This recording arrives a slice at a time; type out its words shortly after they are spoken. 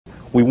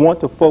We want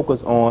to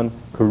focus on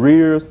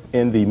careers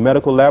in the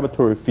medical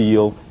laboratory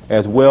field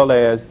as well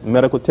as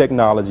medical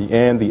technology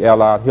and the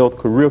allied health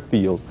career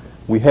fields.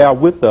 We have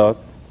with us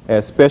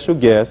as special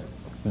guest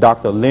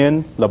Dr.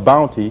 Lynn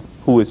LaBounty,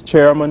 who is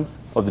chairman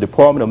of the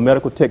Department of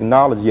Medical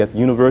Technology at the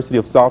University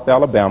of South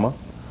Alabama,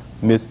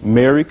 Ms.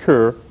 Mary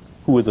Kerr,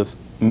 who is a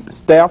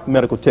staff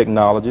medical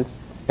technologist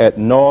at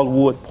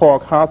Norwood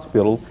Park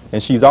Hospital,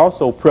 and she's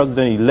also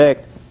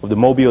president-elect of the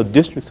Mobile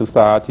District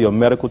Society of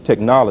Medical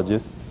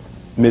Technologists,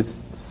 Ms.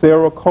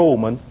 Sarah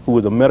Coleman, who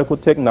is a medical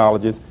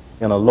technologist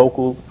in a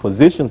local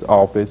physician's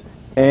office,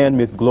 and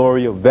Ms.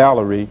 Gloria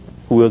Valerie,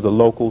 who is a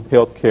local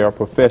healthcare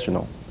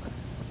professional.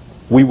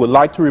 We would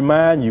like to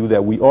remind you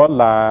that we are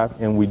live,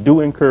 and we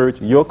do encourage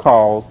your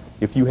calls.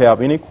 If you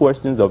have any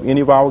questions of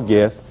any of our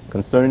guests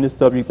concerning the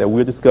subject that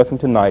we're discussing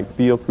tonight,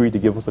 feel free to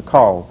give us a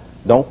call.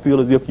 Don't feel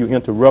as if you're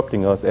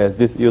interrupting us, as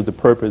this is the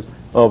purpose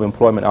of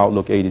Employment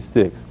Outlook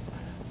 86.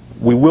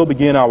 We will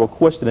begin our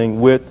questioning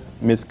with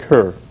Ms.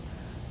 Kerr.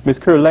 Ms.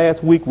 Kerr,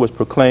 last week was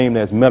proclaimed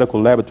as Medical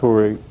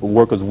Laboratory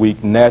Workers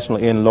Week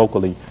nationally and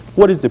locally.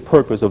 What is the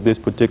purpose of this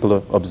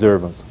particular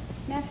observance?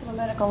 National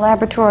Medical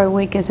Laboratory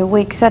Week is a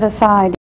week set aside